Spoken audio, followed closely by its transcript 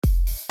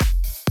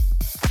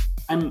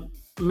I'm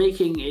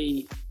making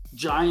a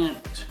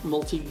giant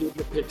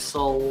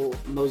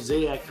multi-gigapixel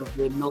mosaic of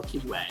the Milky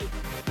Way.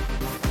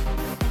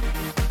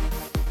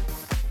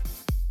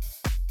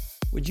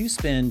 Would you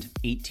spend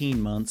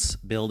 18 months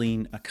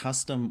building a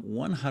custom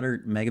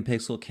 100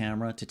 megapixel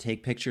camera to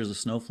take pictures of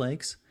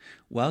snowflakes?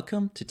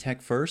 Welcome to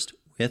Tech First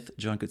with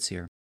John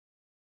Koetsier.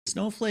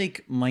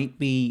 Snowflake might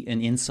be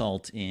an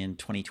insult in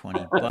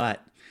 2020,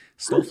 but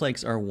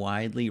snowflakes are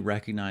widely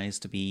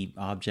recognized to be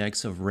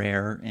objects of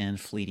rare and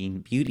fleeting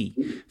beauty,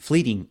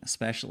 fleeting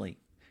especially.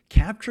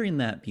 Capturing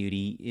that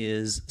beauty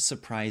is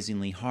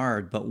surprisingly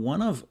hard, but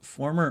one of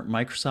former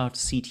Microsoft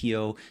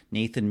CTO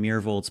Nathan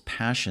Myhrvold's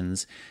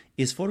passions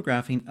is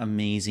photographing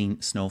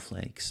amazing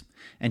snowflakes.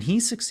 And he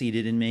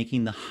succeeded in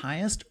making the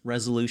highest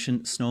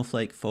resolution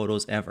snowflake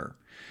photos ever.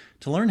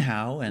 To learn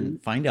how and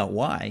find out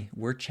why,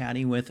 we're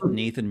chatting with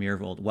Nathan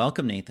Myhrvold.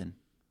 Welcome, Nathan.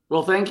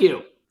 Well, thank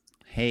you.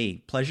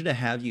 Hey, pleasure to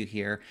have you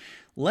here.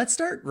 Let's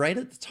start right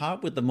at the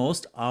top with the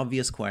most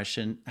obvious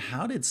question.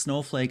 How did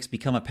snowflakes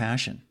become a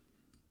passion?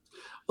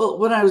 Well,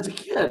 when I was a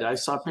kid, I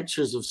saw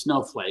pictures of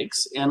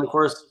snowflakes. And of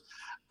course,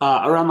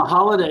 around the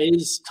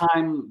holidays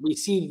time, we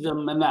see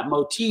them in that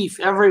motif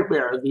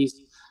everywhere.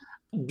 These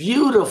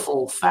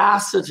beautiful,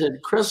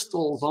 faceted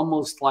crystals,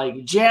 almost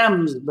like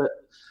gems, but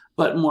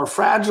more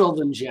fragile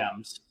than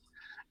gems.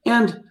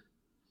 And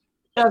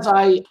as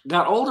I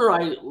got older,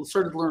 I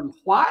started to learn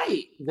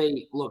why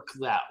they look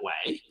that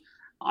way.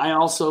 I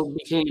also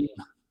became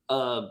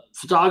a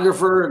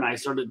photographer, and I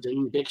started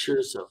taking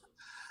pictures of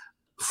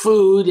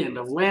food and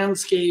of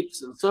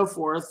landscapes and so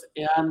forth.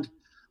 And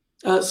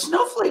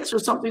snowflakes are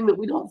something that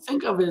we don't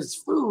think of as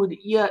food,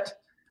 yet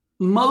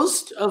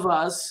most of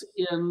us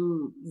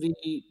in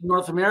the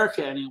North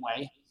America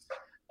anyway,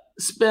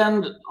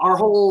 spend our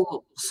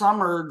whole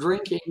summer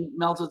drinking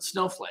melted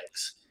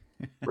snowflakes,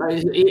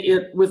 right?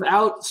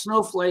 Without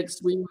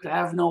snowflakes, we would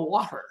have no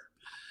water.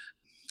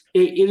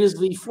 It is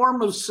the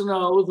form of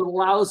snow that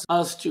allows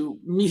us to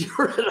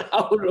meter it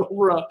out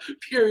over a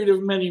period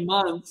of many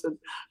months. And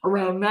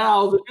around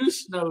now, the new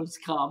snows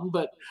come,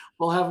 but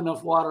we'll have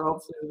enough water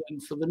hopefully then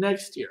for the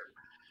next year.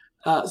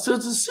 So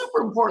it's a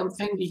super important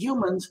thing to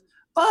humans,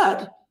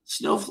 but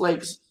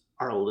snowflakes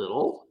are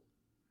little.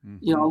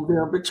 You know,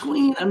 they're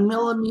between a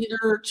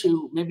millimeter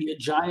to maybe a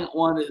giant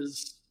one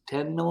is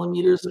 10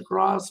 millimeters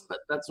across,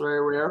 but that's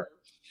very rare.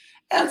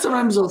 And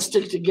sometimes they'll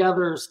stick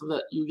together so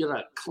that you get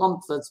a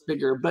clump that's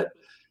bigger,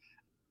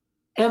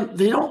 and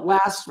they don't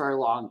last very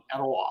long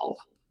at all.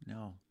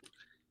 No.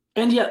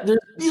 And yet there's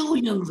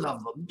billions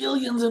of them,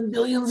 billions and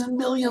billions and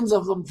billions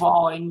of them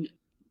falling,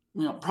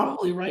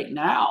 probably right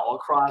now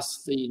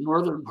across the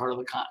northern part of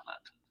the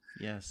continent.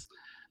 Yes.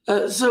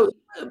 So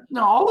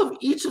all of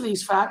each of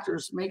these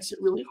factors makes it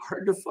really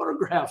hard to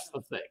photograph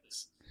the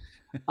things.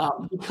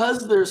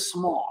 Because they're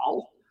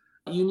small,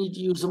 you need to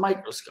use a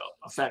microscope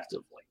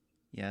effectively.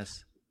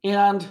 Yes.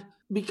 And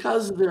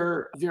because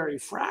they're very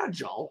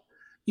fragile,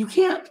 you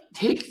can't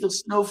take the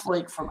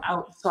snowflake from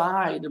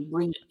outside and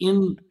bring it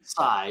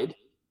inside.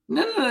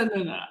 No.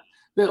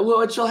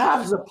 What you'll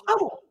have is a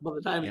puddle by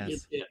the time it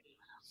gets in.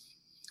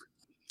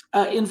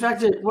 In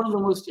fact, one of the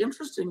most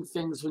interesting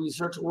things when you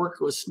start to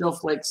work with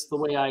snowflakes the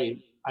way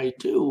I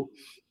do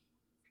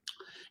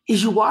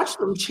is you watch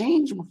them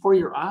change before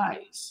your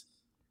eyes.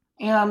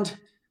 And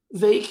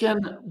they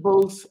can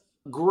both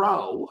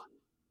grow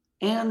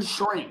and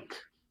shrink.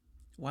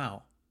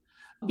 Wow.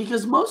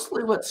 Because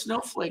mostly what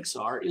snowflakes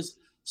are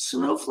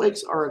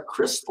a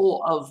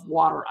crystal of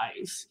water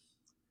ice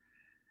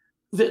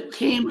that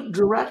came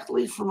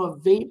directly from a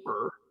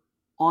vapor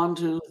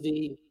onto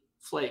the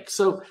flake.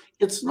 So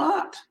it's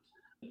not,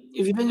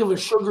 if you think of a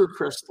sugar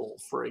crystal,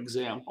 for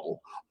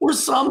example, or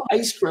some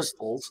ice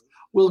crystals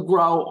will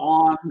grow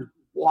on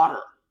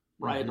water,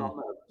 right? On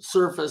the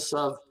surface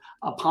of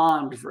a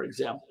pond, for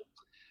example.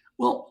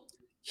 Well,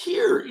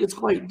 here it's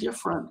quite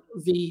different.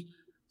 The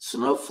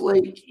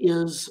snowflake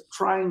is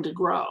trying to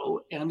grow,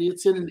 and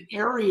it's in an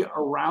area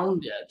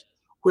around it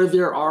where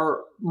there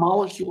are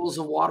molecules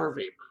of water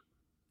vapor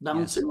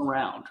bouncing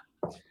around.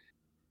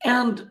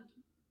 And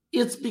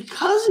it's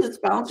because it's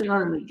bouncing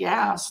around in a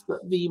gas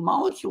that the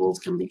molecules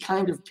can be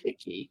kind of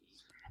picky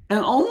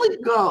and only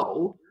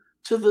go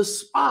to the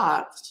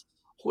spots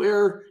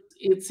where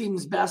it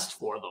seems best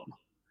for them.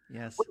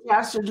 Yes. Which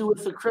has to do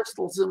with the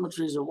crystal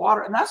symmetries of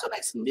water. And that's what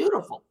makes them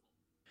beautiful.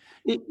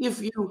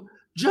 If you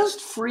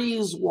just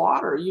freeze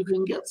water, you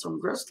can get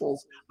some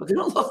crystals, but they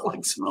don't look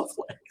like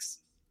snowflakes.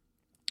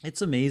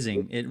 It's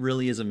amazing. It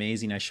really is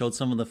amazing. I showed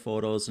some of the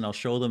photos and I'll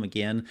show them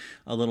again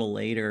a little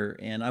later.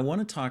 And I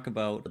want to talk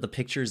about the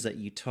pictures that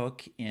you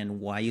took and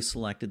why you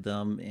selected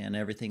them and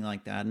everything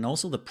like that. And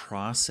also the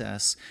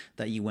process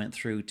that you went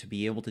through to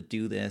be able to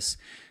do this.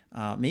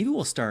 Maybe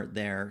we'll start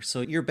there.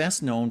 So you're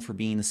best known for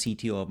being the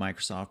CTO of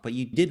Microsoft, but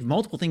you did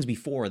multiple things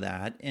before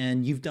that,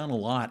 and you've done a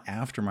lot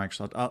after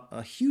Microsoft,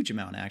 a huge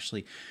amount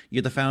actually.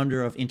 You're the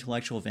founder of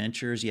Intellectual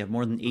Ventures. You have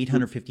more than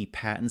 850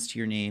 patents to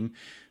your name.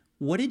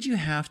 What did you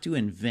have to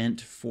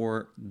invent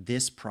for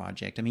this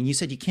project? I mean, you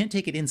said you can't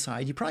take it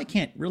inside. You probably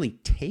can't really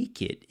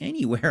take it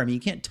anywhere. I mean,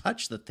 you can't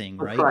touch the thing,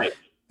 right? Right.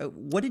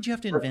 What did you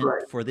have to That's invent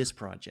right. for this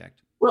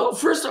project? Well,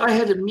 first I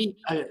had to meet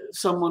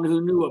someone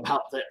who knew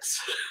about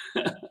this.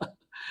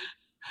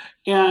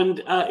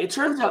 And it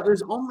turns out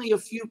there's only a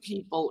few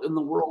people in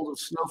the world of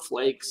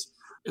snowflakes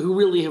who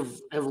really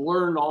have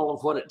learned all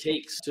of what it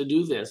takes to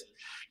do this.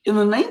 In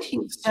the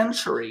 19th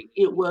century,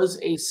 it was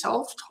a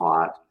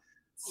self-taught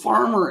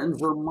farmer in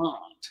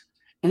Vermont,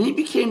 and he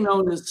became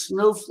known as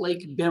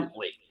Snowflake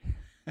Bentley.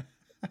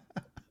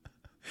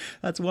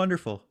 That's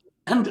wonderful.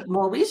 And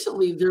more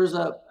recently, there's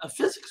a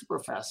physics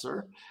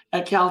professor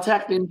at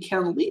Caltech named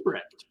Ken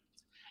Liebrecht.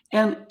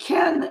 And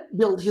Ken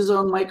built his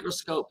own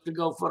microscope to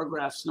go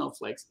photograph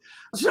snowflakes.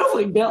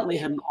 Snowflake Bentley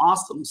had an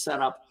awesome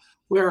setup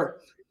where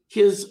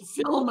his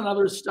film and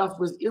other stuff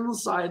was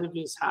inside of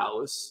his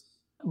house,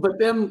 but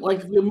then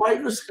like the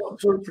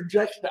microscope sort of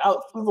projected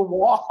out through the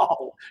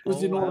wall. It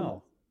was enormous.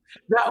 Wow.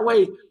 That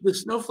way the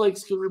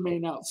snowflakes could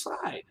remain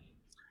outside.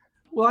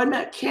 Well, I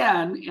met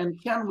Ken,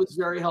 and Ken was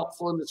very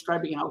helpful in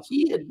describing how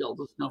he had built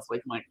a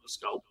snowflake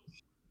microscope.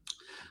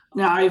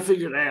 Now I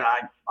figured, hey,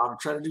 I'll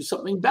try to do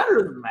something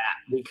better than that,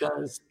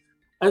 because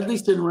at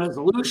least in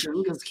resolution,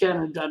 because Ken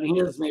had done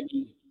his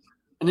maybe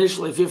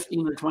initially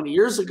 15 or 20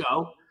 years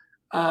ago,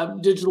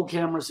 digital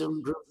cameras have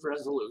improved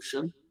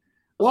resolution.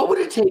 What would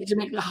it take to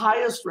make the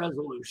highest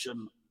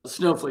resolution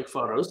snowflake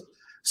photos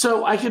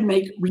so I could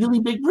make really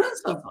big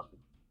prints of them?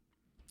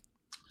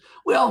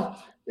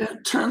 Well,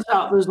 it turns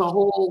out there's a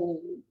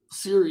whole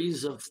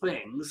series of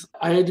things.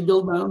 I had to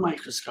build my own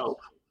microscope.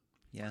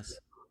 Yes.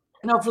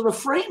 Now, for the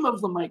frame of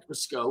the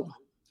microscope,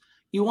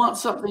 you want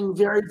something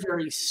very,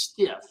 very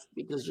stiff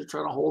because you're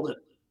trying to hold it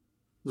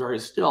very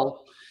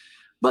still.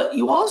 But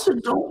you also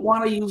don't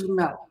want to use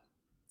metal.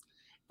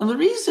 And the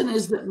reason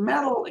is that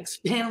metal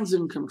expands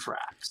and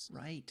contracts.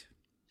 Right.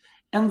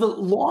 And the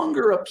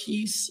longer a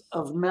piece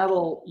of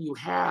metal you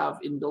have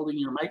in building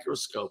your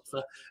microscope,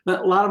 a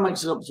lot of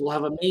microscopes will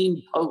have a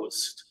main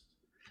post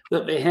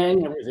that they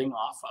hang everything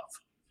off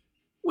of.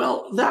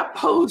 Well, that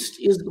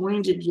post is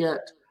going to get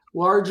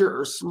larger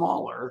or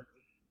smaller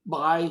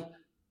by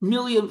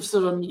millionths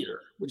of a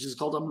meter, which is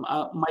called a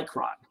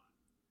micron.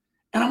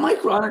 And a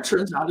micron, it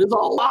turns out, is a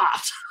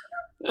lot.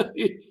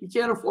 You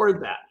can't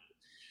afford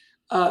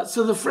that.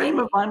 So the frame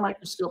of my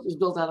microscope is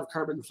built out of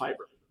carbon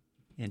fiber.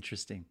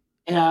 Interesting.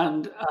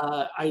 And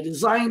I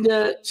designed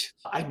it,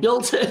 I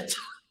built it.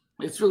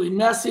 It's really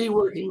messy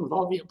working with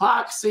all the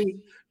epoxy,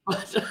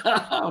 but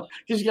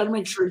because you got to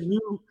make sure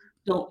you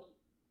don't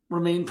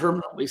remain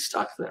permanently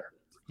stuck there.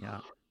 Yeah.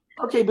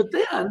 Okay, but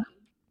then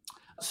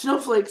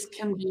snowflakes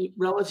can be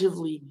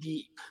relatively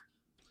deep.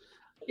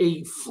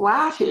 A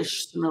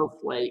flattish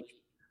snowflake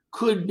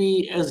could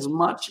be as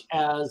much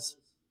as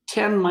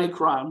 10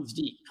 microns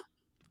deep.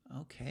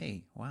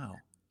 Okay. Wow.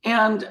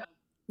 And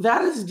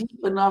that is deep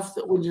enough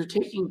that when you're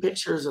taking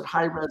pictures at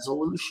high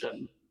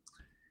resolution,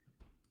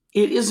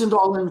 it isn't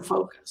all in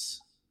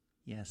focus.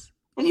 Yes.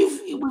 And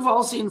we've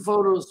all seen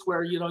photos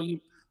where,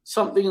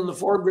 something in the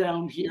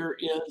foreground here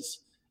is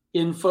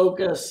in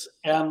focus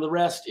and the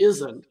rest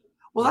isn't.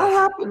 Well, that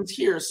happens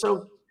here.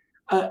 So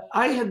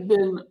I had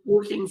been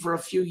working for a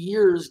few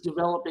years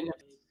developing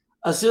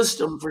a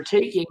system for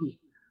taking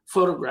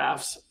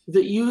photographs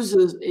that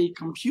uses a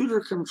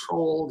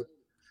computer-controlled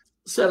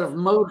set of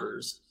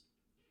motors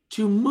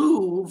to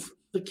move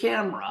the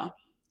camera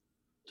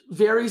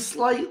very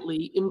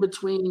slightly in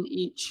between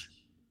each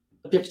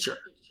picture.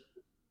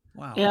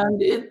 Wow.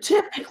 And it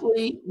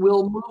typically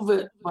will move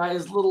it by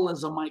as little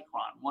as a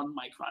micron, 1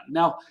 micron.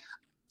 Now,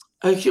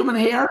 a human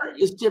hair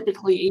is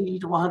typically 80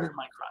 to 100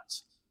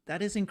 microns.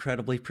 That is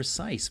incredibly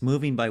precise,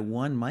 moving by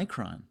 1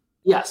 micron.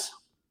 Yes.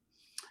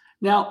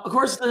 Now, of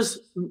course,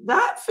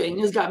 that thing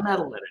has got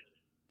metal in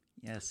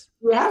it. Yes.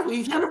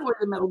 You can avoid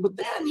the metal, but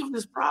then you have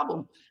this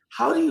problem.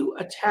 How do you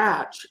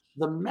attach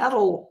the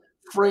metal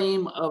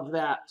frame of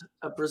that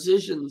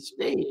precision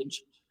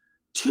stage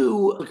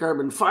to the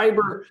carbon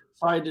fiber?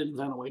 So I didn't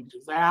invent a way to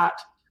do that.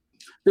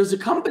 There's a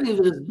company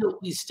that has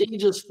built these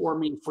stages for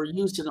me for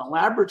use in a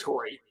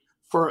laboratory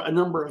for a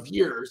number of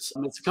years.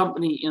 It's a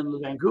company in the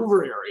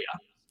Vancouver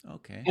area.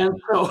 Okay. And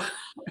so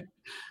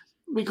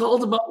we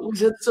called them up and we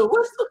said, so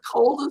what's the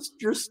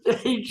coldest your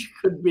stage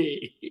could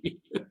be?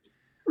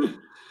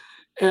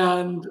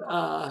 And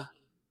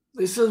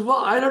they said,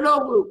 well, I don't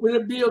know. Would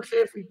it be okay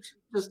if we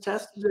just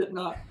tested it in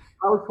a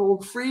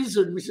household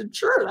freezer? And we said,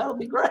 sure, that'll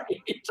be great.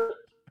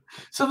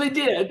 So they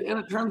did. And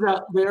it turns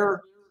out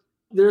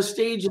their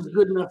stage is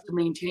good enough to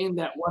maintain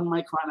that 1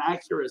 micron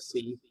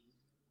accuracy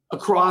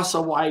across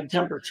a wide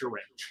temperature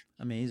range.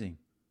 Amazing.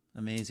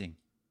 Amazing.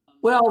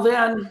 Well,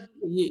 then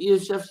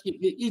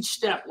each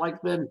step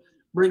then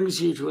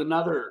brings you to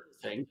another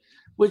thing,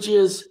 which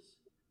is,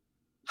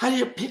 how do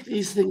you pick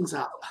these things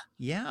up?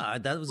 Yeah,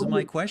 that was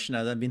my question.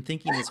 I've been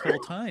thinking this whole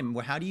time.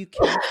 How do you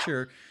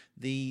capture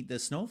the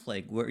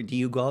snowflake? Where do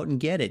you go out and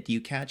get it? Do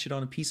you catch it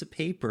on a piece of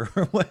paper?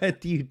 Or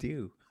what do you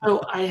do?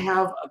 So I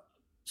have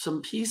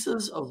some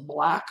pieces of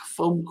black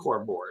foam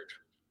core board,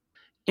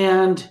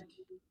 and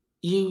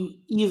you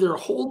either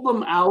hold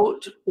them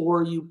out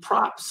or you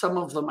prop some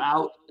of them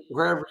out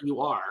wherever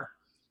you are.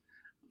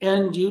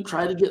 and you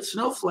try to get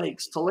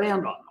snowflakes to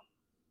land on them.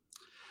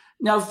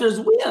 Now, if there's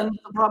wind,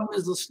 the problem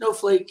is the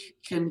snowflake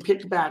can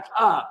pick back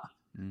up.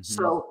 Mm-hmm.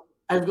 So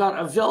I've got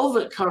a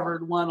velvet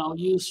covered one I'll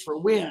use for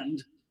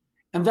wind,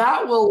 and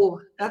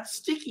that's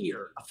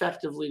stickier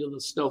effectively to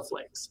the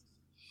snowflakes.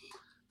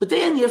 But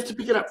then you have to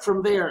pick it up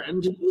from there.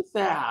 And to do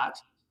that,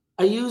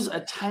 I use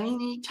a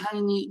tiny,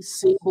 tiny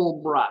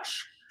sable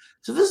brush.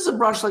 So this is a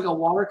brush like a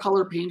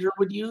watercolor painter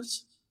would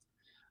use,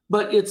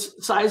 but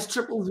it's size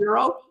 000,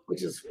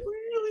 which is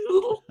really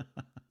little.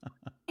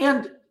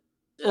 And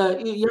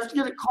you have to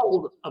get it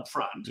cold up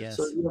front. Yes.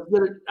 So you have to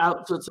get it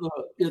out so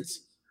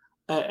it's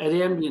at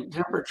ambient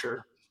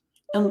temperature.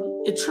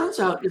 And it turns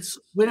out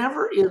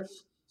whenever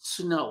it's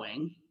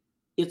snowing,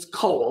 it's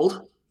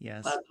cold.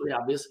 Yes. That's pretty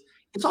obvious.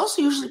 It's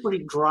also usually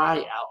pretty dry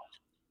out.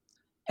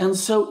 And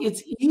so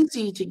it's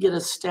easy to get a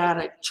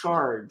static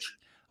charge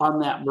on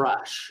that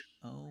brush.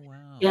 Oh,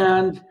 wow.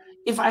 And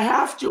if I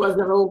have to, I've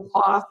got a little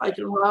cloth I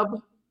can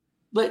rub,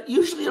 but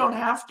usually you don't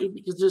have to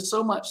because there's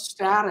so much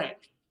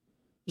static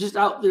just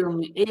out there in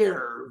the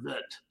air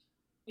that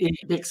it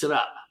picks it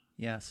up.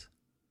 Yes.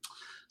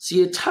 So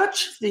you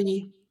touch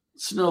the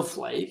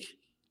snowflake,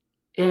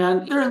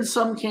 and you're in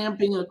some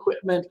camping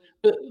equipment.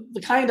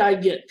 The kind I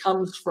get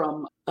comes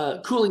from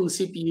cooling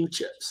CPU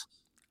chips.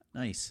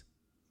 Nice.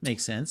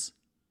 Makes sense.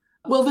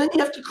 Well, then you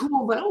have to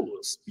cool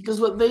those because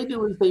what they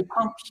do is they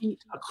pump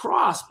heat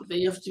across, but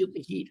they have to get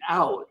the heat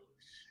out.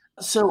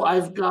 So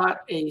I've got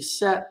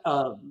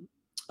a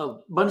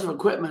bunch of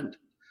equipment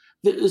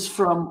that is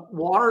from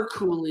water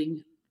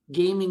cooling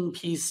gaming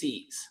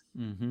PCs.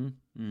 Mm-hmm.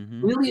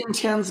 Mm-hmm. Really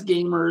intense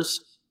gamers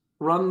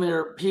run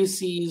their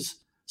PCs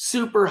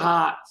super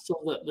hot so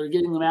that they're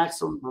getting the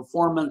maximum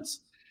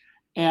performance.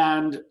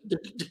 And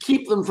to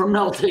keep them from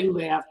melting,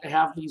 they have to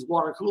have these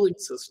water cooling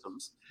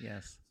systems.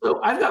 Yes. So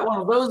I've got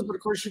one of those, but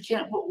of course you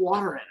can't put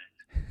water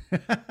in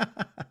it.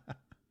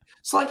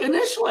 So like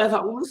initially I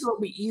thought, well, this will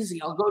be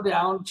easy. I'll go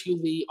down to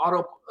the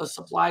auto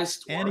supply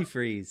store.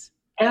 Antifreeze.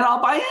 And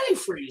I'll buy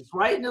antifreeze,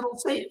 right? And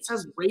it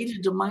says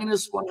rated to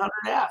minus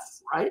 100F,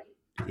 right?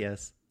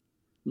 Yes.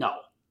 No.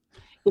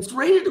 It's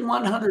rated to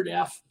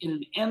 100F in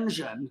an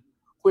engine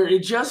where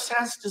it just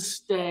has to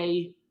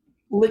stay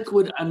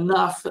liquid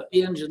enough that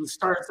the engine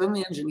starts, then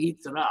the engine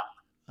heats it up.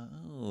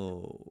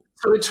 Oh.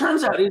 So it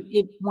turns out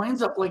it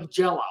winds up like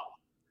Jell-O.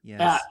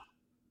 Yes.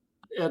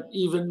 At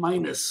even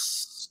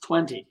minus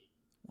 20.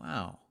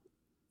 Wow.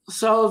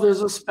 So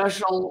there's a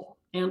special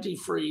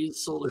antifreeze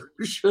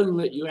solution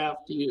that you have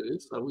to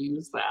use. So we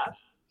use that.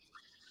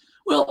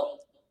 Well,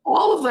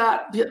 all of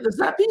that, there's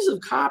that piece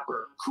of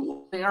copper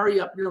cool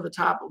area up near the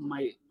top of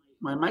my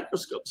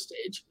microscope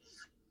stage.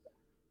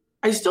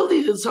 I still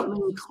needed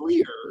something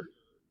clear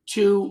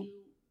to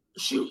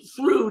shoot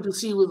through to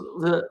see with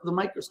the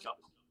microscope.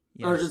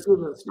 Yes. Or to see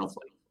the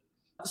snowflake.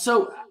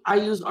 So I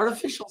use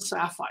artificial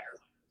sapphire.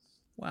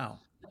 Wow.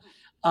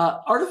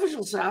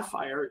 Artificial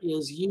sapphire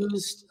is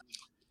used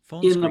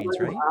Phone in screens,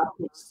 the right?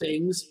 optics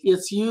things.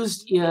 It's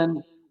used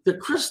in the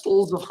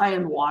crystals of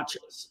high-end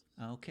watches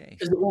Okay.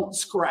 because it won't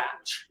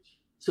scratch.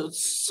 So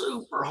it's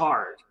super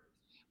hard.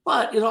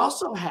 But it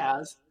also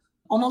has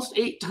almost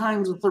 8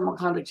 times the thermal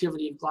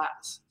conductivity of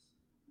glass.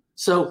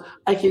 So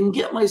I can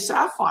get my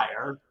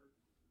sapphire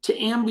to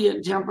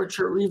ambient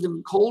temperature or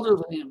even colder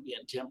than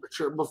ambient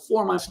temperature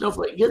before my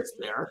snowflake gets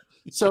there.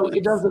 So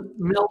it doesn't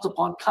melt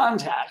upon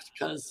contact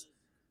because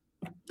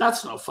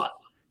that's no fun.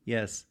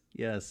 Yes.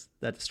 Yes.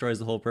 That destroys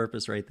the whole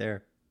purpose right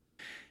there.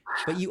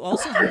 But you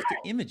also have to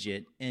image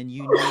it, and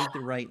you need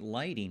the right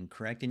lighting,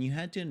 correct? And you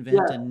had to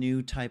invent a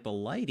new type of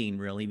lighting,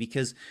 really,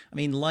 because, I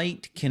mean,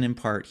 light can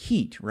impart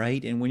heat,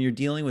 right? And when you're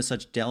dealing with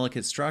such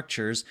delicate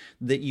structures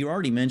that you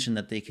already mentioned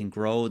that they can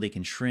grow, they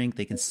can shrink,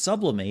 they can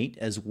sublimate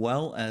as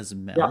well as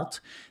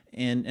melt.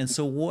 Yeah. And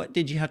so what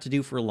did you have to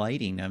do for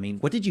lighting? I mean,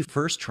 what did you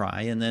first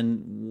try, and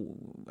then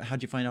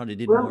how'd you find out it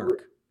didn't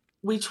work?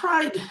 We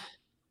tried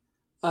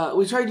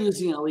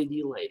using LED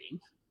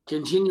lighting,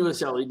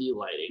 continuous LED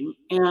lighting,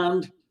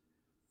 and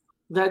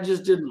that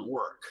just didn't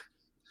work.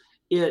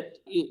 It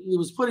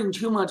was putting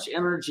too much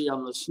energy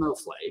on the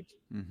snowflake.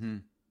 Mm-hmm.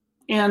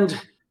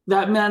 And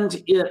that meant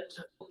it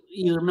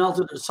either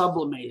melted or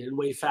sublimated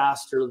way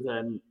faster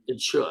than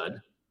it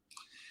should.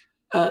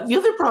 The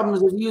other problem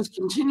is if you use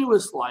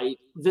continuous light,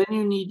 then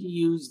you need to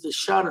use the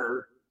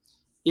shutter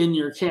in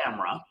your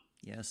camera.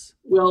 Yes.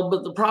 Well,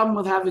 but the problem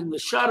with having the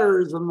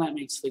shutters, then that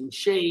makes things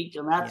shake,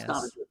 and that's not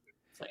a good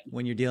thing.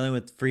 When you're dealing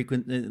with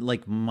frequent,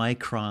 like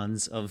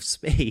microns of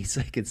space,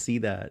 I could see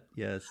that.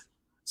 Yes.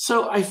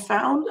 So I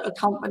found a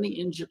company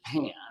in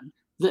Japan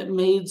that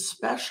made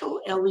special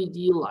LED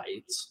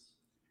lights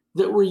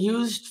that were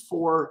used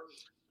for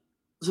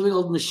something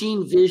called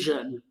machine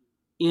vision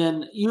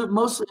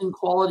mostly in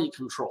quality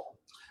control.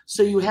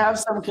 So you have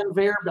some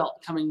conveyor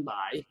belt coming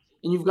by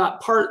and you've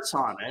got parts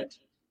on it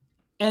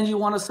and you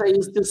want to say,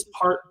 is this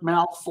part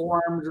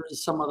malformed or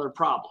is some other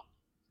problem?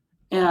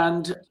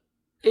 And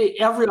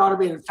every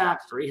automated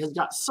factory has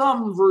got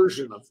some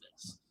version of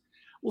this.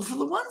 Well, for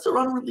the ones that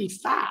run really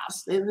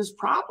fast, they had this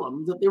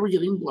problem that they were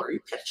getting blurry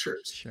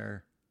pictures.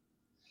 Sure.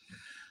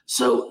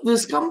 So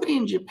this company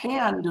in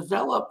Japan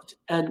developed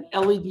an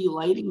LED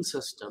lighting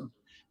system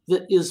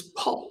that is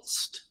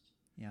pulsed.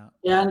 Yeah.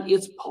 And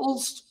it's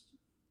pulsed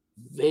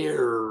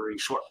very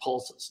short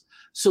pulses.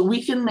 So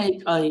we can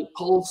make a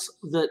pulse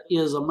that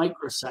is a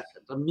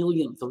microsecond, a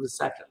millionth of a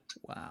second.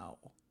 Wow.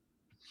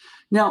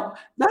 Now,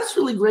 that's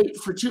really great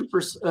for two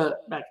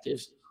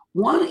perspectives.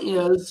 One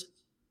is,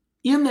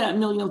 in that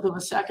millionth of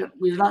a second,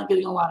 we're not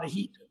getting a lot of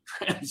heat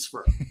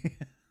transfer,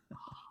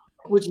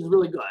 which is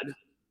really good.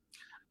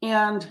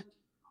 And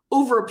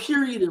over a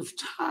period of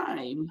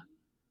time,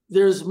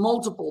 there's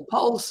multiple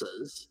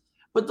pulses,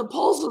 but the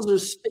pulses are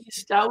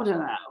spaced out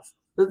enough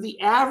that the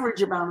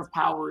average amount of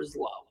power is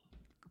low.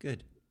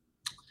 Good.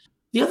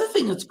 The other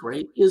thing that's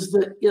great is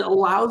that it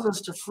allows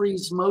us to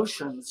freeze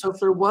motion. So if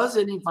there was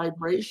any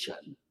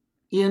vibration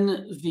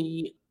in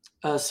the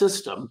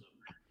system,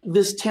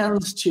 this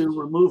tends to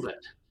remove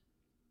it.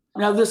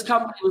 Now, this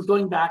company was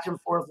going back and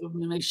forth,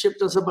 and they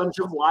shipped us a bunch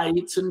of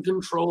lights and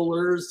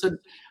controllers. And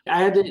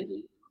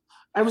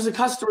I was a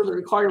customer that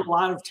required a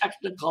lot of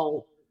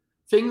technical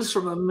things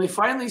from them. And they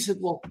finally said,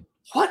 well,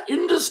 what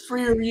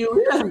industry are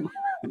you in?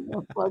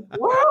 Like,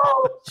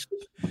 well,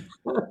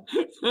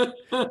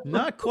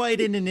 not quite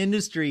in an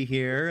industry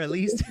here, at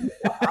least.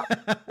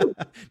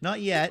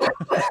 Not yet.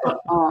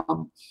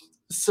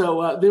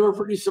 So they were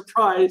pretty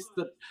surprised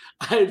that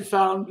I had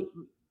found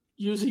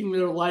using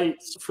their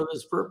lights for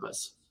this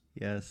purpose.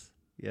 Yes,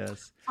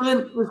 yes. And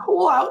then the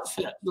whole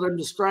outfit that I'm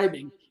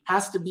describing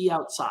has to be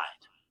outside.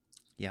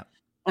 Yeah.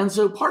 And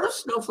so part of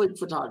snowflake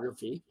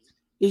photography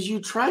is you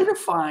try to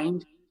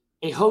find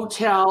a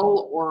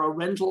hotel or a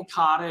rental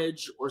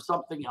cottage or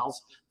something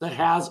else that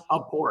has a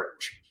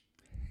porch.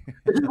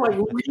 This is like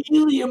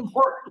really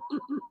important.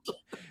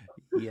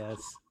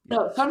 Yes.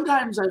 Now,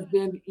 sometimes I've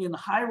been in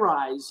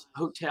high-rise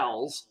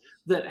hotels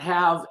that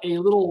have a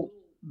little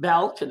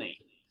balcony.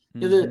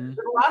 Mm-hmm. There's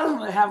a lot of them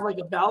that have like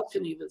a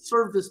balcony that's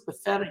sort of this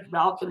pathetic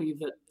balcony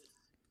that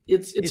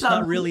it's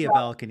not really a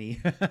balcony.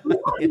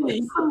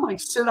 You can like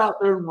sit out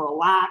there and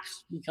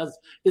relax because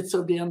it's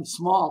so damn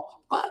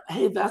small. But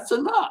hey, that's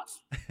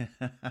enough.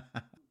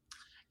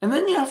 And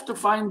then you have to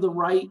find the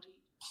right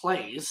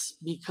place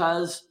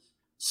because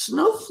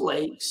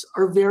snowflakes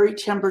are very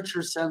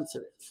temperature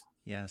sensitive.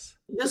 Yes.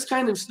 This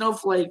kind of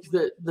snowflake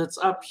that's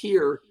up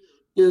here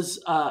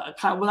is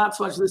not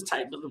so much this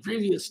type, but the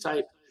previous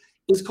type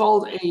is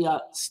called a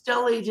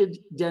stellated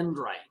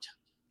dendrite.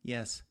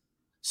 Yes.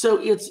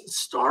 So it's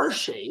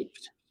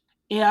star-shaped,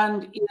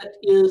 and it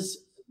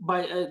is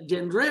by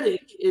dendritic.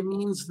 It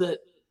means that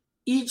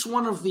each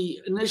one of the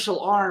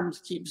initial arms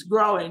keeps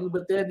growing,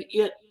 but then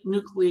it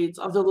nucleates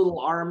other little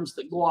arms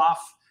that go off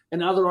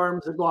and other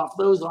arms that go off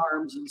those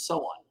arms and so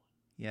on.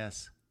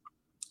 Yes.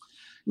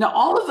 Now,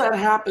 all of that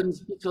happens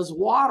because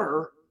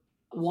water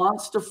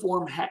wants to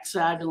form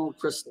hexagonal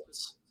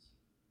crystals.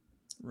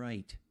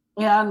 Right.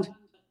 And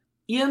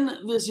in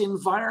this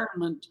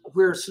environment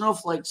where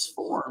snowflakes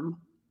form,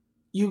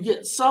 you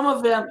get some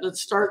event that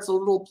starts a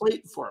little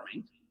plate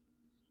forming,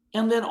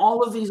 and then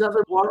all of these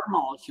other water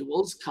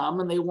molecules come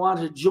and they want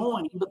to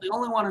join, but they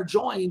only want to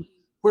join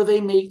where they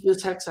make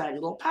this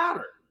hexagonal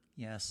pattern.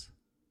 Yes.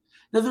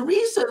 Now, the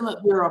reason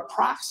that they're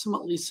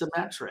approximately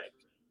symmetric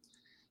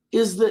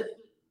is that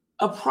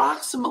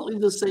approximately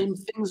the same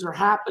things are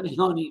happening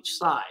on each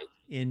side.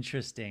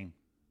 Interesting.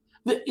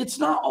 It's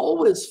not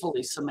always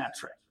fully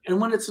symmetric. And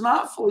when it's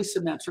not fully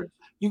symmetric,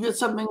 you get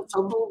something that's a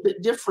little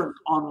bit different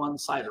on one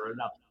side or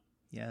another.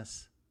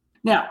 Yes.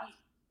 Now,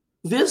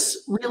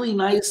 this really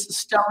nice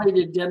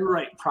stellated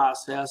dendrite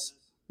process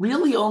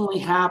really only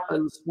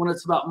happens when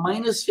it's about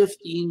minus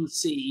 15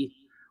 C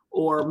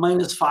or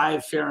minus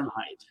 5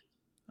 Fahrenheit.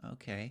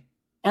 Okay.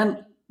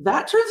 And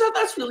that turns out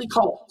that's really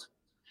cold.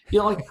 You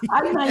know, like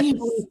I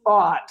naively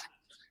thought,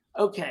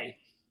 okay,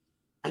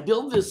 I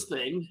build this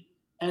thing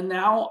and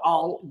now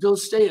I'll go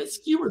stay at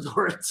ski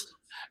resorts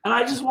and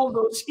I just won't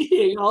go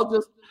skiing. I'll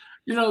just,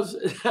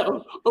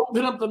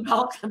 open up the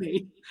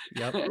balcony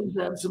and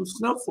grab some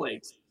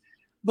snowflakes.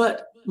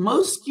 But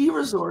most ski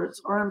resorts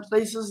are in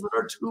places that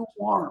are too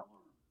warm.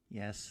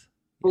 Yes.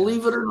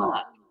 Believe it or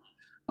not.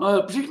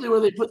 Particularly where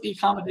they put the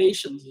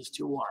accommodations is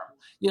too warm.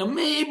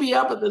 Maybe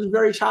up at the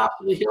very top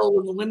of the hill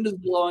when the wind is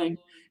blowing,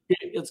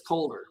 it's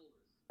colder.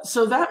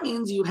 So that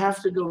means you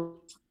have to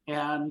go,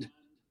 and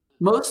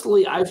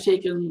mostly I've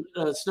taken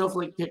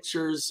snowflake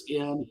pictures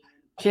in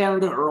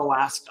Canada or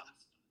Alaska.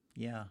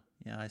 Yeah.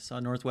 I saw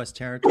Northwest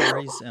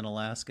Territories and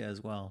Alaska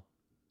as well.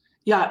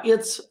 Yeah,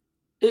 each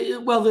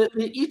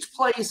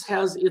place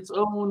has its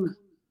own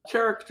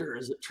character,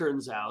 as it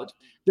turns out.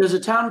 There's a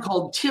town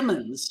called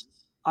Timmins,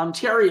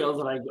 Ontario,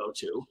 that I go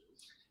to.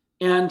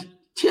 And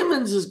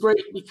Timmins is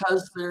great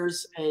because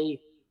there's a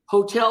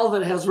hotel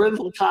that has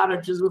rental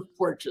cottages with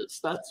porches.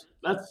 That's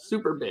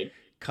super big.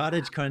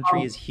 Cottage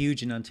country is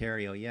huge in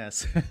Ontario,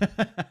 yes.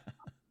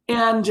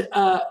 And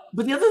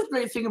but the other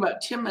great thing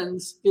about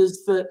Timmins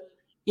is that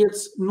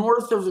it's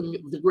north of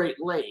the Great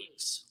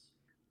Lakes.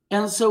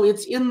 And so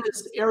it's in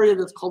this area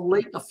that's called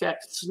lake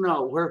effect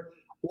snow, where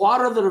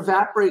water that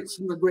evaporates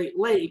from the Great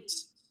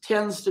Lakes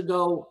tends to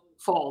go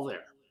fall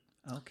there.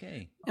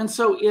 Okay. And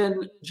so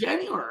in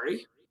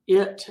January,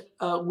 it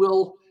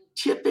will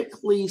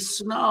typically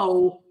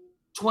snow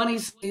 20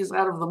 days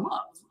out of the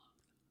month.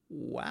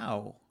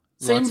 Wow.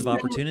 Same Lots of thing,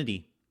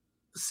 opportunity.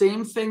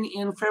 same thing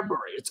in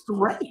February. It's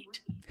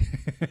great.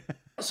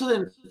 So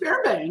then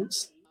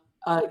Fairbanks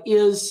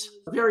is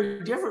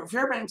very different.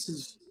 Fairbanks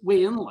is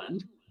way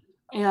inland,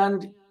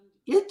 and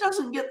it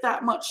doesn't get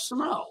that much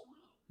snow.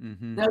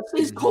 Mm-hmm. Now it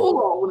stays cold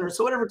all winter,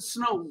 so whatever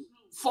snow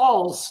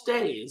falls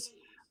stays.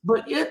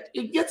 But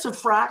it gets a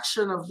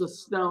fraction of the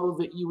snow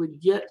that you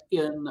would get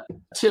in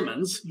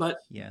Timmins, but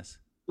Yes.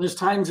 there's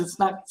times it's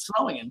not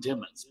snowing in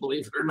Timmins,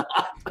 believe it or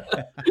not.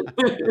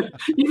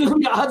 Even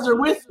the odds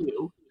are with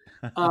you.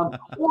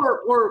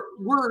 Or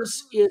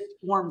worse, it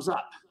warms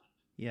up.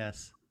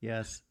 Yes.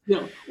 Yes. You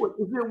know,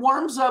 if it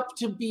warms up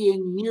to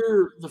being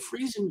near the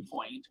freezing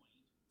point,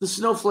 the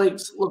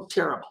snowflakes look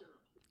terrible.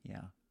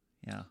 Yeah.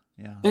 Yeah.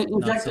 Yeah.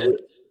 In fact,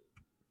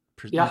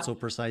 Not so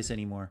precise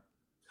anymore.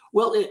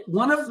 Well,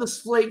 one of the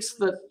flakes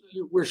that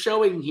we're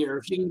showing here,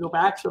 if you can go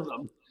back to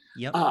them,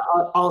 Yep.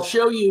 I'll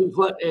show you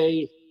what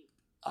a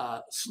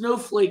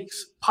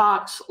snowflake's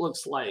pox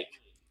looks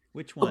like.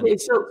 Which one? Okay,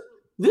 so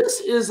this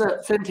is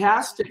a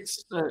fantastic.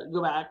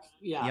 Go back,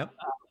 yeah. Yep.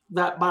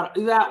 That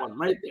one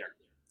right there.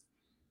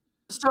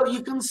 So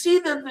you can see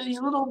that these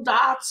little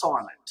dots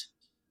on it.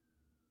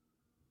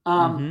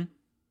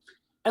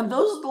 And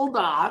those little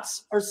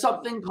dots are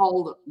something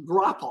called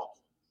graupel.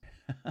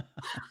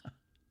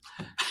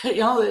 You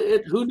know,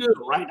 who knew,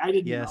 right? I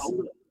didn't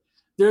know.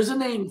 There's a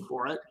name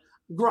for it.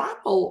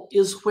 Graupel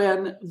is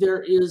when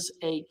there is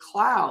a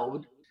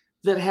cloud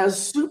that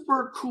has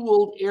super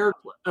cooled air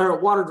or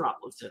water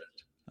droplets in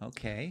it.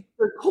 Okay.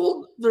 They're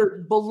cold.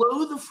 They're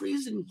below the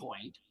freezing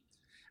point,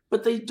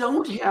 but they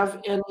don't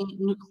have any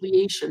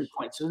nucleation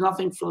points. There's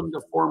nothing for them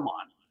to form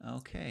on.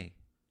 Okay.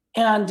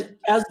 And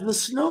as the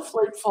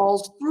snowflake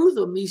falls through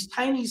them, these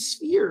tiny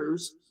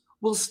spheres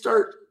will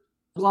start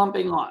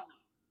lumping on.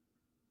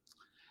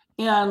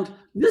 And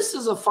this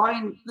is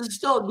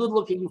still a good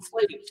looking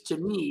flake to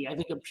me. I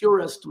think a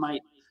purist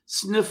might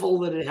sniffle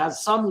that it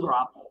has some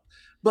graupel,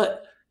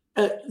 but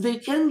they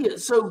can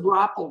get so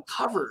graupel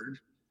covered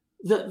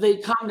that they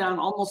come down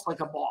almost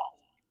like a ball.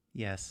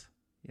 Yes.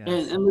 Yes.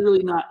 And they're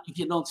really not,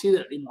 you don't see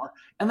that anymore.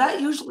 And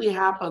that usually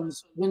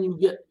happens when you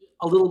get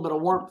a little bit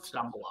of warmth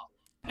down below.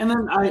 And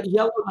then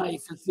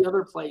Yellowknife is the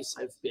other place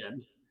I've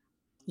been.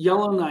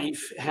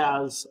 Yellowknife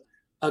has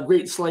a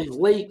Great Slave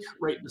Lake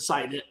right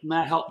beside it, and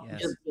that helps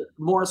get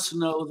more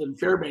snow than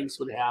Fairbanks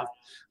would have,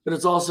 but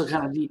it's also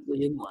kind of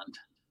deeply inland.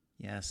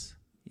 Yes,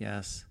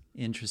 yes.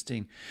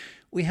 Interesting.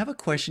 We have a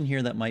question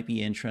here that might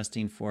be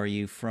interesting for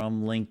you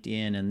from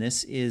LinkedIn, and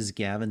this is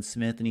Gavin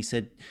Smith, and he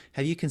said,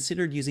 have you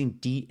considered using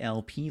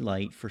DLP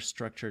light for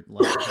structured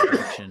light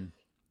projection?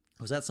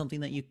 Was that something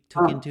that you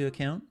took into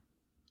account?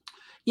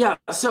 Yeah,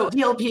 so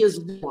DLP is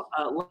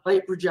a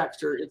light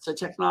projector. It's a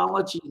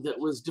technology that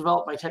was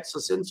developed by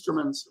Texas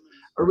Instruments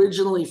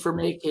originally for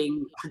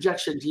making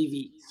projection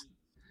TVs.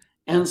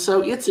 And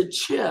so it's a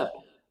chip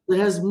that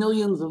has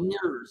millions of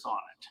mirrors on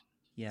it.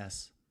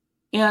 Yes.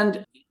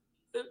 And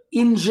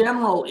in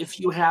general, if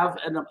you have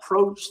an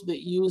approach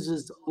that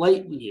uses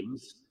light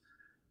beams,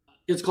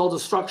 it's called a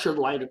structured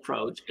light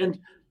approach. And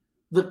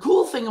the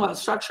cool thing about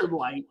structured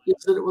light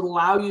is that it would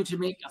allow you to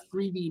make a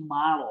 3D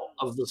model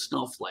of the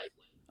snowflake.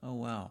 Oh,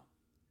 wow.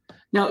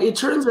 Now, it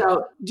turns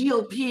out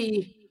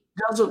DLP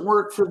doesn't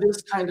work for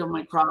this kind of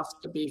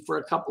microscopy for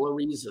a couple of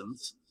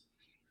reasons.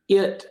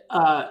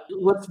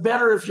 What's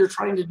better if you're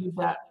trying to do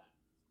that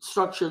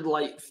structured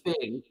light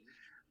thing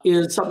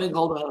is something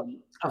called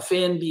a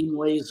fan beam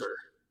laser,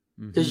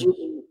 because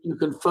you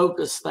can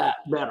focus that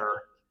better.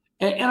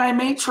 And I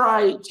may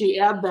try to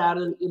add that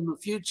in the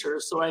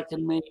future so I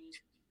can make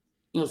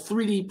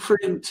 3D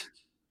print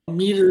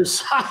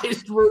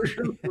meter-sized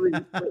versions of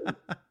these things.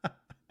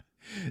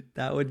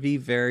 That would be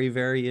very,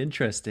 very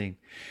interesting.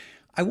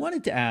 I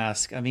wanted to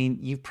ask, I mean,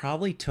 you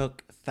probably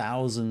took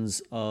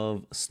thousands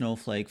of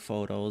snowflake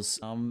photos.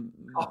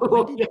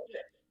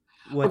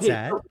 What's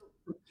that?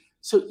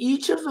 So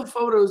each of the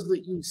photos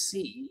that you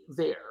see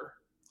there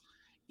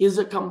is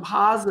a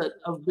composite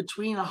of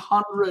between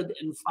 100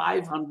 and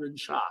 500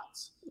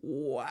 shots.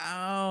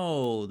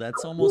 Wow.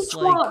 That's almost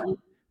Which one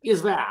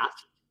is that?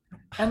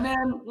 And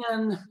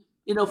then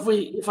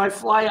if I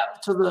fly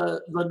up to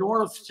the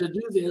north to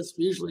do this,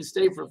 we usually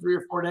stay for 3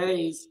 or 4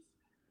 days,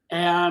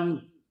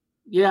 and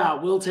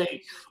we'll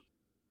take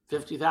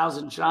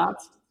 50,000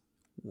 shots.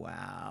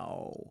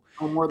 Wow.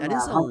 That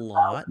is a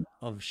lot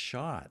of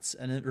shots.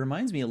 And it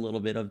reminds me a little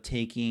bit of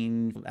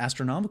taking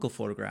astronomical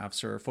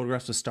photographs or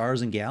photographs of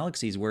stars and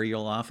galaxies, where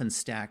you'll often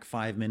stack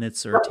 5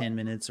 minutes or 10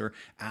 minutes or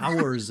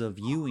hours of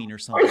viewing or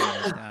something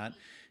like that.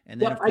 And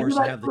then, of course,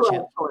 you have the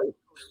chip.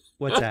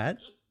 What's that?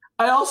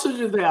 I also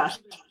do that.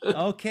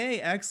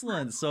 Okay,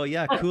 excellent. So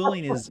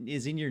cooling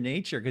is in your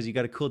nature, because you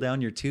got to cool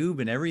down your tube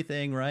and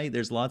everything, right?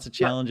 There's lots of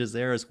challenges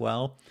there as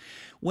well.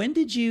 When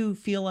did you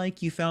feel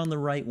like you found the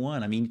right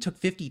one? I mean, you took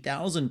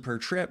 50,000 per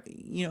trip.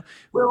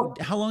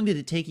 How long did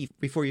it take you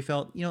before you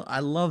felt, I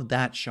love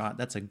that shot.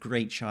 That's a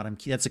great shot.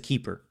 That's a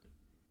keeper.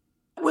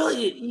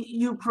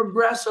 you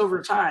progress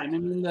over time. I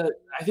mean,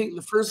 I think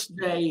the first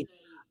day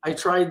I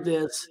tried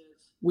this,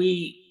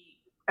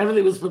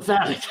 everything was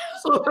pathetic.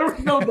 So there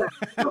was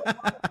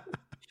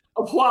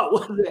a plot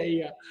was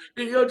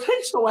it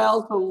takes a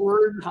while to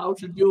learn how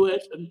to do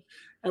it and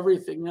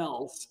everything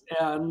else.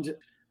 And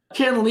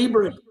Ken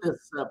Lieber,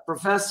 this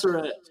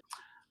professor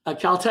at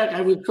Caltech,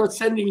 I was of course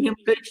sending him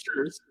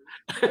pictures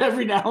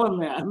every now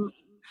and then.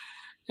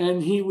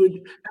 And he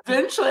would,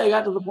 eventually I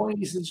got to the point,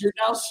 he says, "You're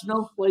now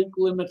snowflake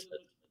limited."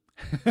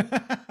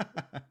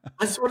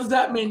 I said, "What does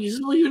that mean?" He says,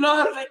 "Well, you know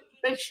how to take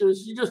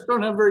pictures. You just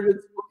don't have very good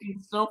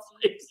looking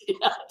snowflakes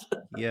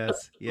yet."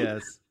 Yes,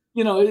 yes.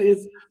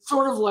 It's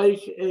sort of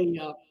like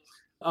a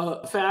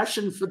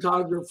fashion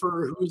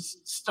photographer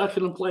who's stuck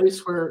in a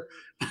place where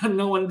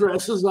no one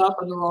dresses up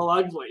and they're all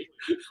ugly.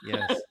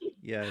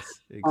 Yes,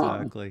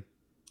 exactly.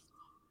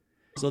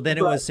 So then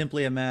it was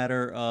simply a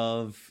matter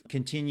of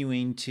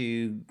continuing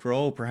to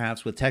grow,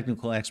 perhaps with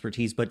technical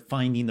expertise, but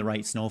finding the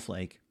right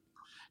snowflake.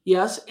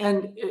 Yes,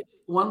 and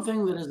one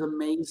thing that is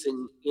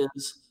amazing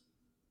is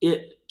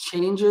it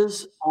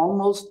changes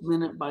almost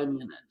minute by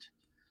minute.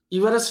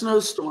 You've got a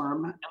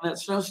snowstorm, and that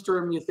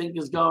snowstorm you think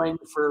is going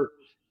for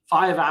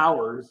 5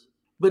 hours.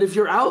 But if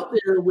you're out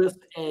there with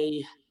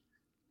a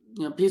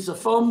piece of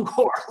foam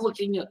core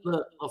looking at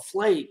the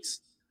flakes,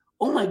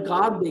 oh my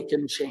God, they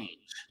can change.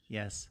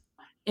 Yes.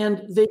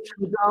 And they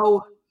can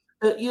go,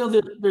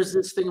 there's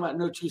this thing about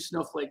no two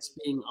snowflakes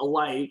being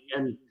alike,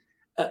 and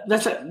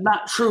that's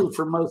not true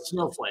for most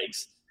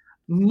snowflakes.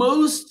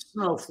 Most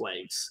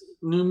snowflakes,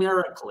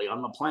 numerically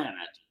on the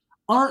planet,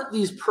 aren't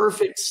these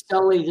perfect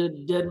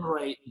stellated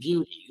dendrite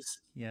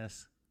beauties.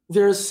 Yes.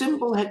 They're a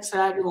simple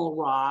hexagonal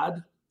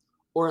rod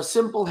or a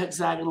simple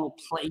hexagonal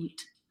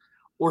plate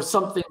or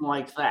something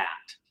like that.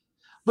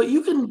 But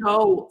you can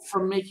go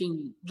from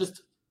making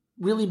just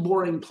really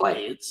boring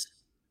plates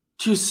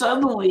to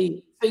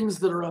suddenly things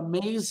that are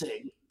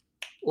amazing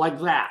like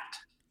that.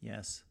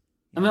 Yes.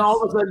 And then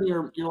all of a sudden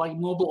you're like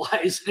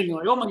mobilizing, you're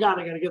like, oh my God,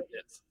 I got to get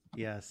this.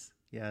 Yes.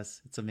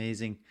 It's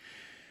amazing.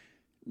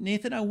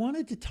 Nathan, I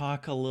wanted to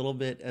talk a little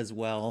bit as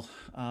well,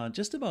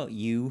 just about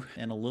you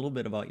and a little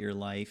bit about your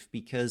life,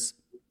 because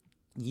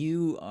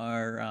you're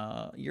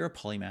a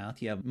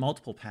polymath. You have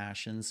multiple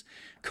passions.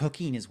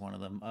 Cooking is one of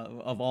them.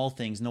 Of all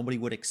things, nobody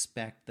would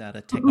expect that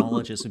a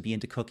technologist would be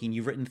into cooking.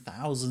 You've written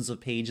thousands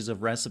of pages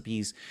of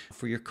recipes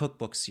for your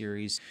cookbook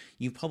series.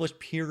 You've published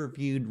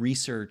peer-reviewed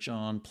research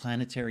on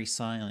planetary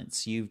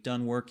science. You've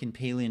done work in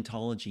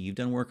paleontology. You've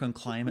done work on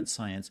climate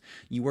science.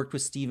 You worked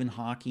with Stephen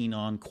Hawking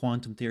on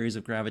quantum theories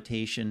of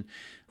gravitation.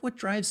 What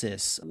drives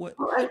this?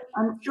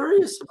 I'm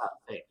curious about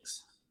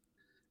things.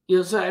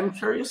 So I'm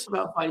curious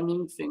about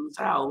finding things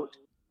out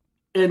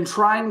and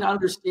trying to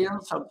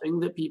understand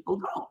something that people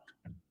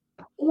don't,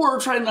 or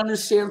trying to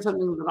understand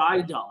something that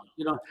I don't.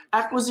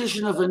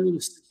 Acquisition of a new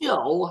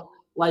skill,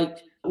 like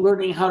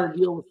learning how to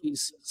deal with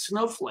these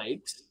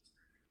snowflakes.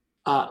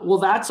 Well,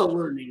 that's a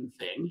learning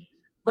thing.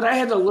 But I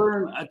had to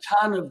learn a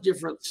ton of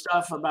different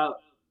stuff about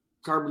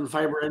carbon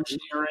fiber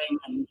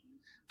engineering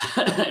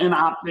and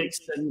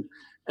optics and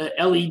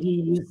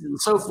LEDs and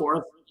so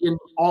forth in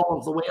all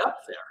of the way up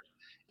there.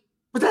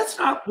 But that's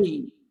not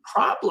the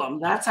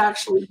problem. That's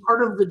actually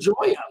part of the joy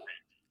of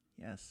it.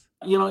 Yes.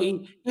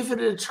 If it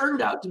had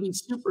turned out to be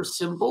super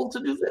simple to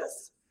do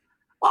this,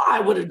 well, I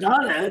would have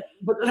done it,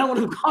 but then I would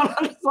have gone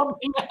on to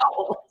something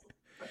else.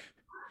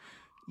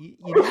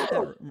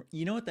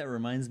 You know what that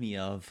reminds me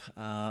of?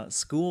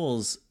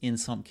 Schools, in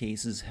some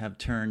cases, have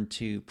turned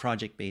to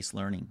project-based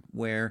learning,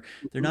 where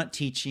they're not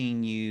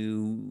teaching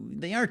you,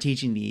 they are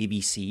teaching the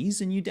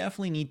ABCs, and you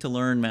definitely need to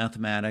learn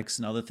mathematics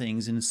and other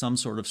things in some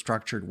sort of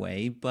structured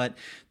way, but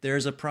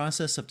there's a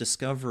process of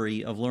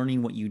discovery, of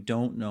learning what you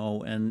don't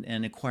know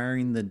and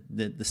acquiring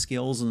the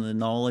skills and the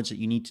knowledge that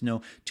you need to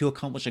know to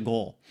accomplish a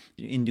goal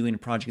in doing a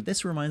project.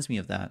 This reminds me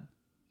of that.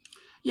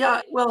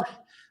 Yeah, well,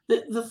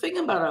 the thing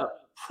about a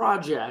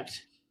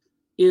project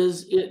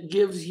is it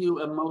gives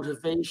you a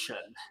motivation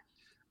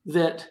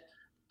that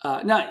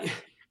now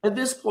at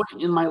this point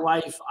in my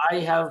life I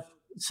have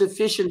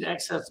sufficient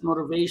excess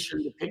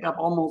motivation to pick up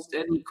almost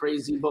any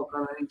crazy book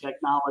on any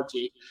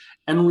technology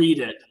and read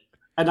it,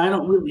 and I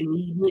don't really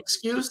need an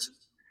excuse,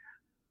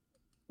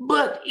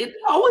 but it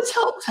always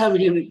helps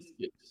having an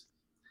excuse.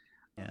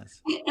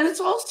 Yes. And it's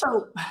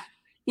also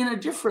in a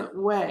different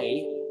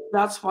way.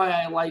 That's why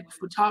I like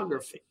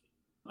photography.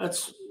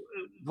 That's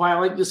why I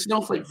like the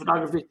snowflake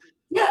photography.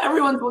 Yeah,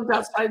 everyone's looked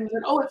outside and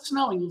said, oh, it's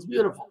snowing, it's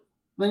beautiful.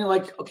 And then you're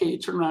like, okay, you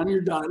turn around and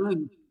you're done.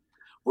 And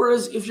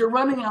whereas if you're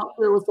running out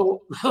there with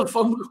the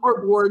foam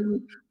core board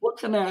and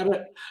looking at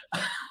it,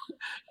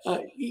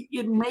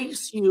 it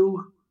makes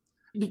you,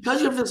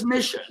 because you have this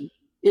mission,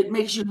 it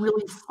makes you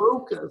really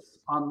focus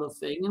on the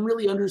thing and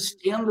really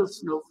understand the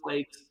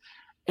snowflakes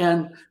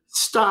and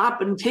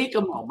stop and take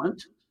a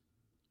moment,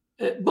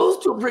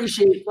 both to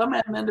appreciate them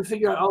and then to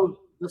figure out, oh,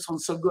 this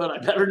one's so good, I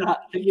better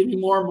not take any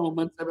more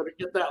moments. I better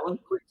get that one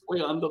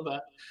quickly onto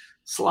the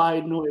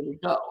slide and away we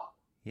go.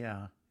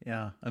 Yeah,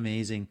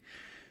 amazing.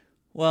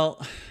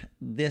 Well,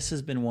 this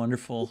has been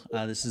wonderful.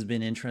 This has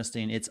been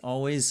interesting.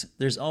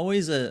 There's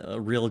always a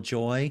real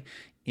joy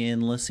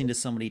in listening to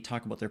somebody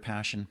talk about their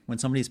passion. When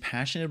somebody's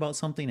passionate about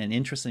something and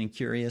interested and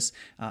curious,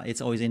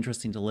 it's always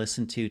interesting to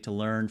listen to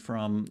learn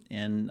from.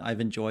 And I've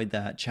enjoyed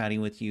that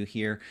chatting with you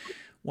here.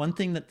 One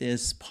thing that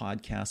this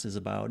podcast is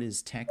about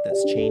is tech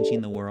that's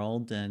changing the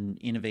world and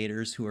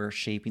innovators who are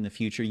shaping the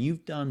future.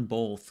 You've done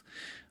both.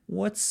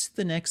 What's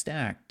the next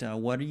act?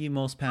 What are you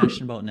most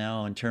passionate about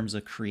now in terms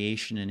of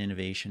creation and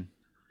innovation?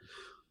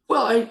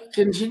 Well, I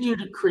continue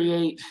to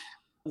create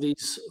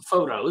these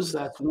photos.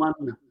 That's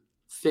one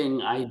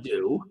thing I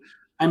do.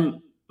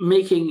 I'm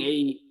making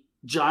a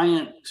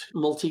giant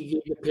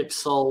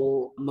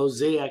multi-gigapixel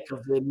mosaic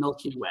of the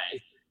Milky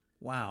Way.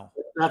 Wow.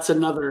 That's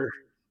another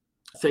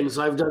thing.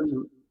 So I've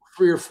done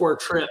 3 or 4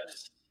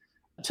 trips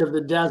to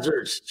the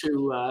deserts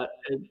to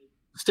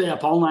stay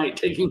up all night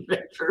taking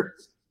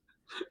pictures.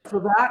 For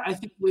that, I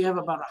think we have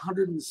about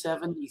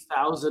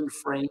 170,000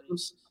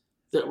 frames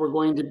that we're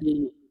going to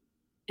be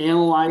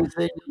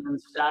analyzing and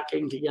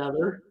stacking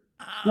together.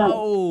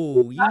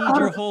 Oh, you need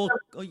your whole.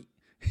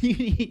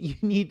 You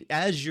need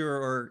Azure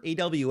or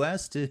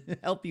AWS to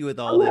help you with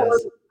all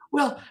this.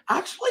 Well,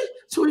 actually,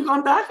 so we've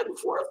gone back and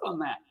forth on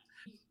that.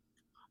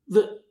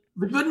 The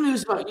good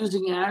news about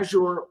using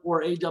Azure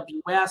or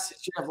AWS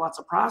is you have lots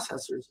of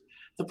processors.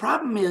 The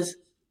problem is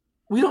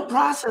we don't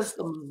process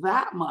them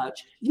that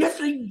much. You have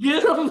to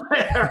get them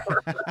there.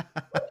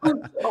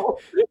 So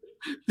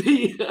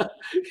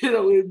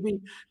it'd be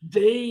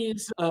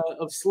days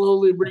of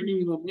slowly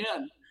bringing them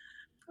in.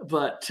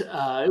 But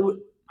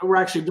we're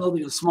actually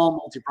building a small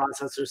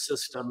multiprocessor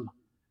system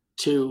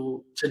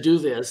to do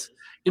this,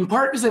 in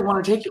part because I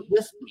want to take it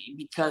with me,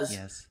 because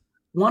Yes.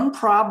 One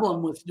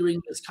problem with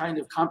doing this kind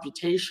of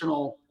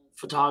computational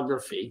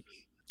photography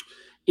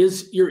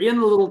is you're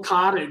in the little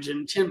cottage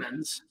in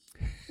Timmins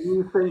and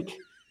you think,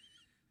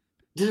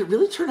 did it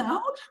really turn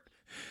out?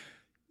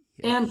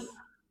 Yes. And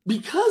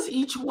because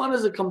each one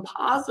is a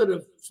composite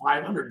of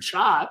 500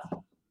 shots,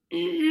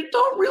 you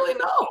don't really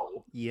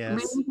know. Yes. I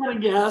mean, you kind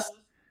of guess,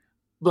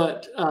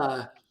 but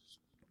I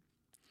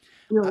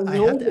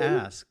have to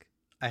ask.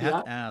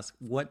 Yeah. To ask,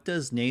 what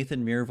does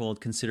Nathan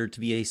Myhrvold consider to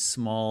be a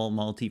small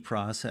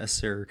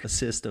multiprocessor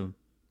system?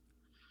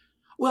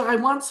 Well, I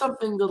want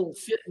something that'll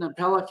fit in a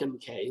Pelican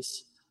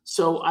case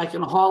so I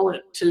can haul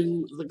it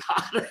to the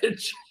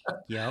cottage.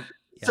 Yep.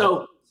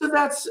 So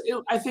that's,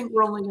 I think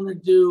we're only going to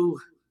do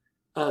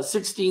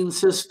 16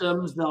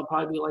 systems. They'll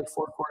probably be like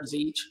 4 cores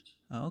each.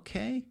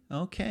 Okay.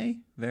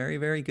 Very,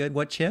 very good.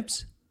 What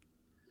chips?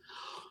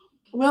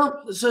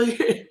 Well, so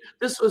we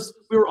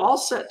were all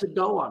set to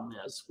go on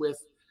this with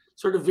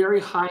sort of very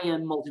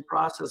high-end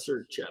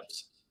multiprocessor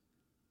chips.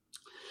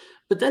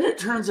 But then it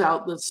turns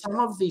out that some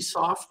of the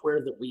software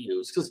that we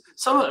use, because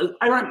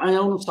I write my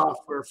own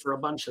software for a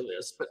bunch of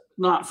this, but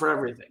not for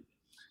everything.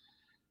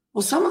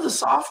 Well, some of the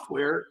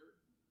software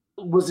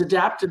was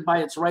adapted by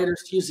its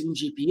writers to using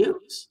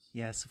GPUs.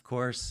 Yes, of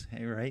course.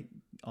 Hey, right.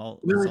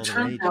 It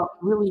turns out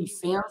really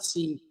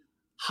fancy,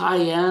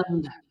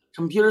 high-end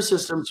computer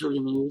systems you're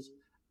going to use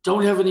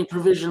don't have any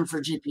provision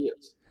for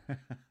GPUs.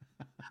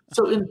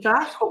 So in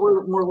fact, what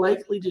we're more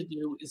likely to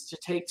do is to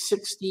take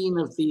 16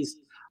 of these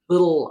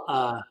little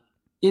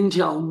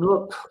Intel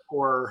NUC,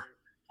 or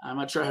I'm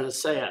not sure how to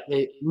say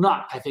it.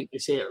 NUC, I think they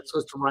say it. It's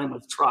supposed to rhyme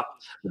with truck.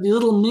 But the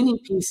little mini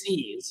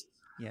PCs.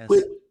 Yes.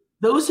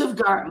 Those have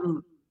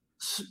gotten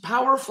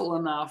powerful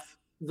enough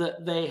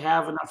that they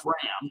have enough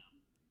RAM,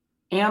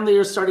 and they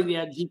are starting to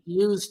add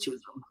GPUs to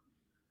them.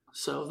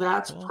 So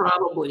that's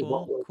probably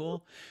what we're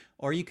cool.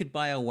 Or you could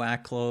buy a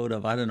whack load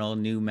of, I don't know,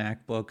 new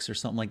MacBooks or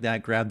something like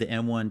that. Grab the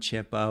M1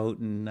 chip out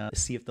and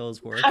see if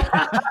those work.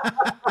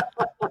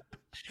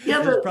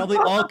 Yeah, there's probably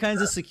all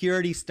kinds of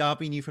security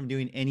stopping you from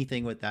doing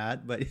anything with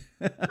that. But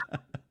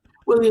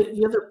well,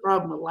 the other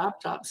problem with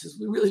laptops is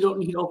we really don't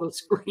need all those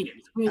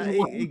screens.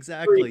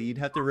 Exactly. You'd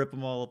have to rip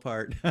them all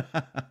apart.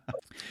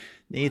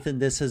 Nathan,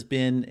 this has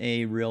been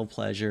a real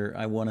pleasure.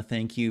 I want to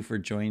thank you for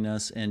joining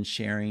us and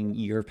sharing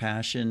your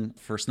passion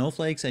for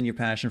snowflakes and your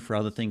passion for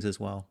other things as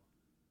well.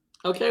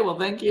 Okay, well,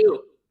 thank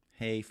you.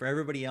 Hey, for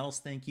everybody else,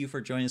 thank you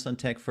for joining us on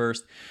Tech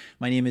First.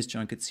 My name is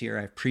John Koetsier.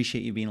 I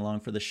appreciate you being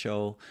along for the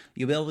show.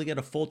 You'll be able to get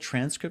a full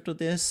transcript of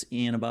this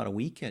in about a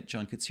week at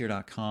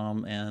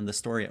johnkoetsier.com, and the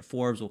story at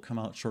Forbes will come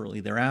out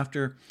shortly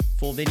thereafter.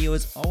 Full video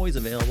is always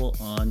available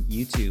on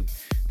YouTube.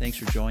 Thanks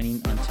for joining.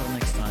 Until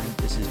next time,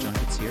 this is John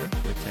Koetsier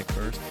with Tech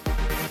First.